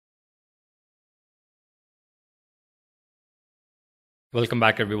Welcome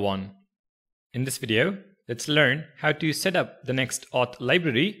back, everyone. In this video, let's learn how to set up the NextAuth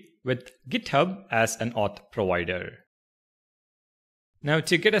library with GitHub as an auth provider. Now,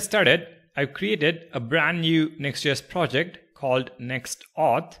 to get us started, I've created a brand new Next.js project called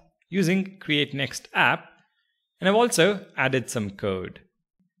NextAuth using Create Next App, and I've also added some code.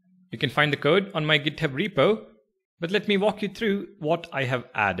 You can find the code on my GitHub repo, but let me walk you through what I have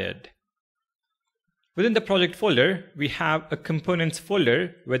added. Within the project folder, we have a components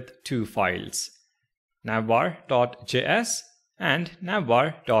folder with two files, navbar.js and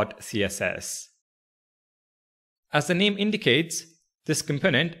navbar.css. As the name indicates, this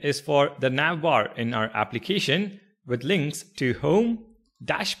component is for the navbar in our application with links to home,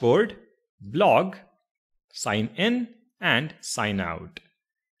 dashboard, blog, sign in, and sign out.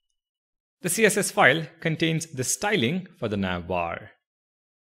 The CSS file contains the styling for the navbar.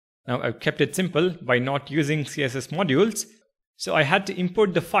 Now, I've kept it simple by not using CSS modules, so I had to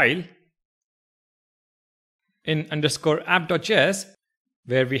import the file in _app.js,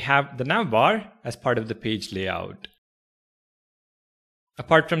 where we have the navbar as part of the page layout.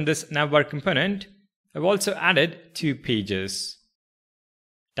 Apart from this navbar component, I've also added two pages,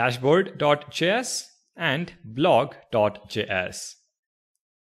 dashboard.js and blog.js.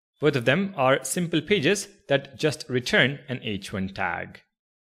 Both of them are simple pages that just return an h1 tag.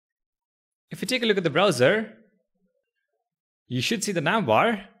 If you take a look at the browser, you should see the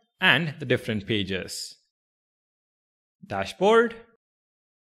navbar and the different pages, dashboard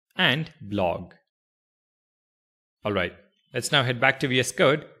and blog. All right, let's now head back to VS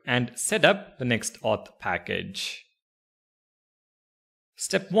Code and set up the NextAuth package.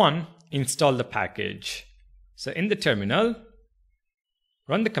 Step 1, install the package. So in the terminal,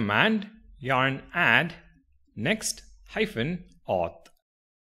 run the command yarn add next-auth.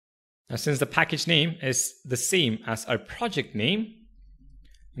 Now, since the package name is the same as our project name,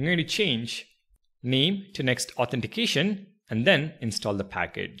 I'm going to change name to Next Authentication and then install the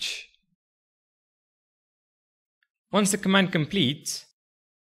package. Once the command completes,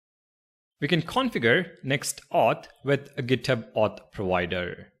 we can configure NextAuth with a GitHub auth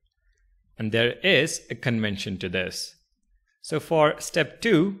provider. And there is a convention to this. So for step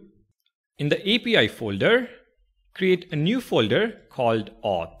 2, in the API folder, create a new folder called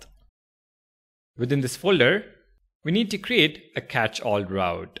Auth. Within this folder, we need to create a catch-all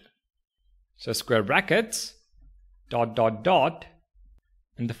route. So square brackets, ... and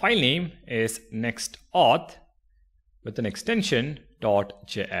the file name is NextAuth with an extension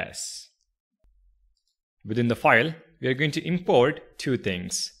 .js. Within the file, we are going to import two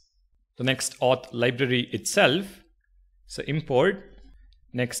things. The NextAuth library itself, so import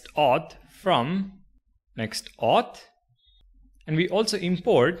NextAuth from NextAuth, and we also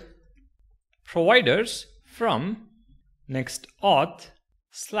import providers from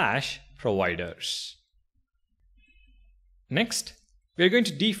NextAuth/providers. Next, we are going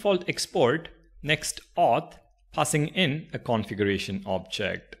to default export NextAuth passing in a configuration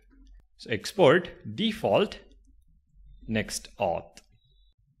object. So export default NextAuth.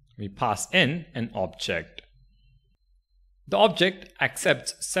 We pass in an object. The object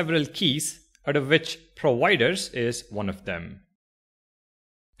accepts several keys, out of which providers is one of them.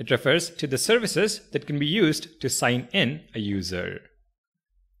 It refers to the services that can be used to sign in a user.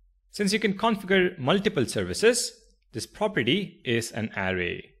 Since you can configure multiple services, this property is an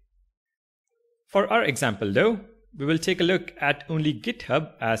array. For our example though, we will take a look at only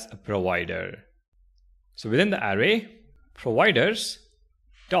GitHub as a provider. So within the array,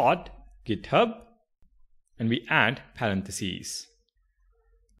 providers.github, and we add parentheses.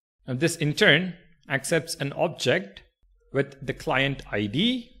 Now this in turn accepts an object with the client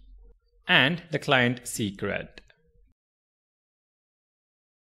ID and the client secret.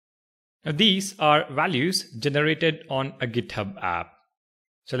 Now these are values generated on a GitHub app.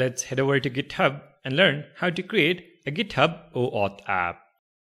 So let's head over to GitHub and learn how to create a GitHub Oauth app.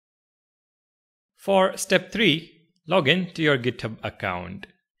 For step 3, log in to your GitHub account.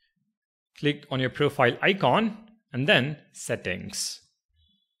 Click on your profile icon and then Settings.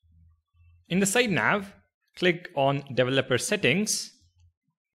 In the side nav, click on Developer Settings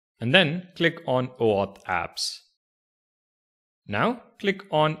and then click on Oauth Apps. Now click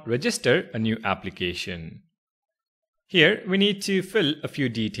on Register a new application. Here we need to fill a few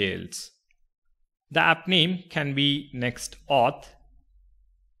details. The app name can be NextAuth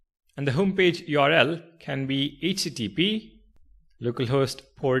and the homepage URL can be http localhost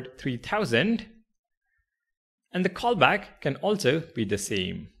port 3000, and the callback can also be the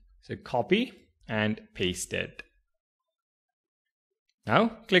same. So copy and paste it.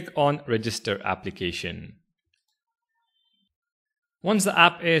 Now click on Register Application. Once the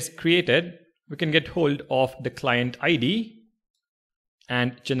app is created, we can get hold of the client ID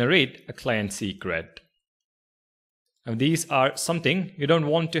and generate a client secret. Now these are something you don't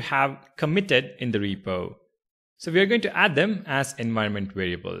want to have committed in the repo. So we are going to add them as environment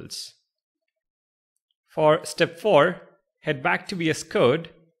variables. For step 4, head back to VS Code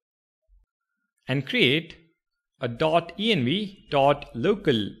and create a .env.local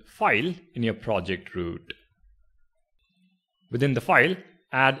file in your project root. Within the file,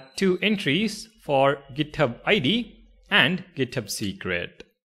 add 2 entries for GitHub ID and GitHub secret.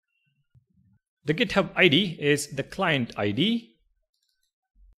 The GitHub ID is the client ID,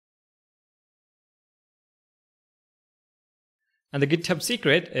 and the GitHub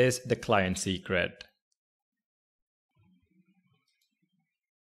secret is the client secret.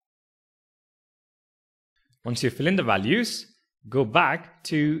 Once you fill in the values, go back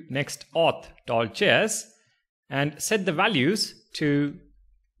to NextAuth.js and set the values to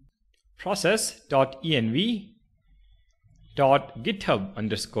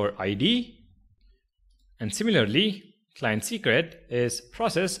process.env.github_id, and similarly, client secret is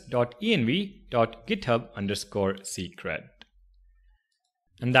process.env.github_secret.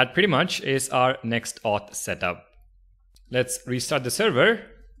 And that pretty much is our NextAuth setup. Let's restart the server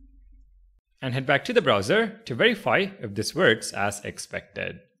and head back to the browser to verify if this works as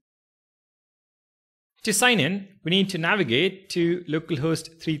expected. To sign in, we need to navigate to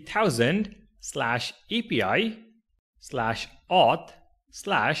localhost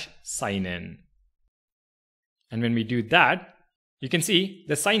 3000/API/auth/signin. And when we do that, you can see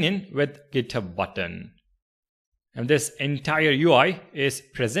the sign in with GitHub button. And this entire UI is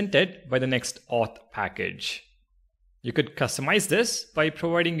presented by the NextAuth package. You could customize this by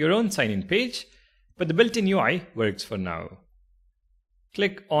providing your own sign-in page, but the built-in UI works for now.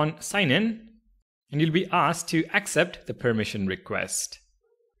 Click on Sign In, and you'll be asked to accept the permission request.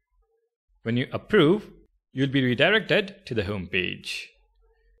 When you approve, you'll be redirected to the home page.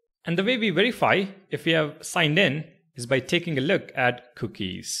 And the way we verify if we have signed in is by taking a look at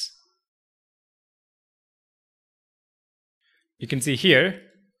cookies. You can see here,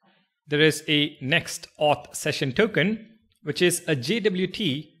 there is a NextAuth session token, which is a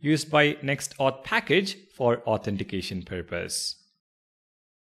JWT used by NextAuth package for authentication purpose.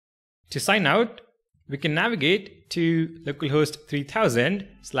 To sign out, we can navigate to localhost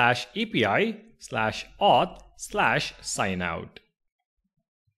 3000/API/auth/signout.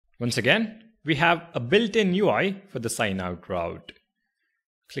 Once again, we have a built-in UI for the sign out route.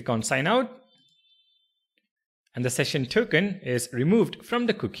 Click on sign out, and the session token is removed from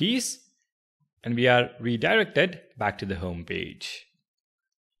the cookies, and we are redirected back to the home page.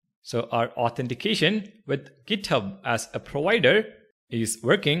 So our authentication with GitHub as a provider is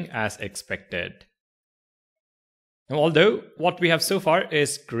working as expected. Now, although what we have so far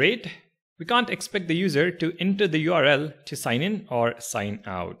is great, we can't expect the user to enter the URL to sign in or sign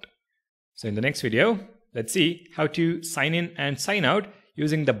out. So in the next video, let's see how to sign in and sign out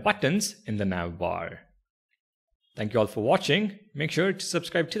using the buttons in the nav bar. Thank you all for watching. Make sure to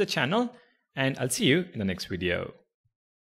subscribe to the channel, and I'll see you in the next video.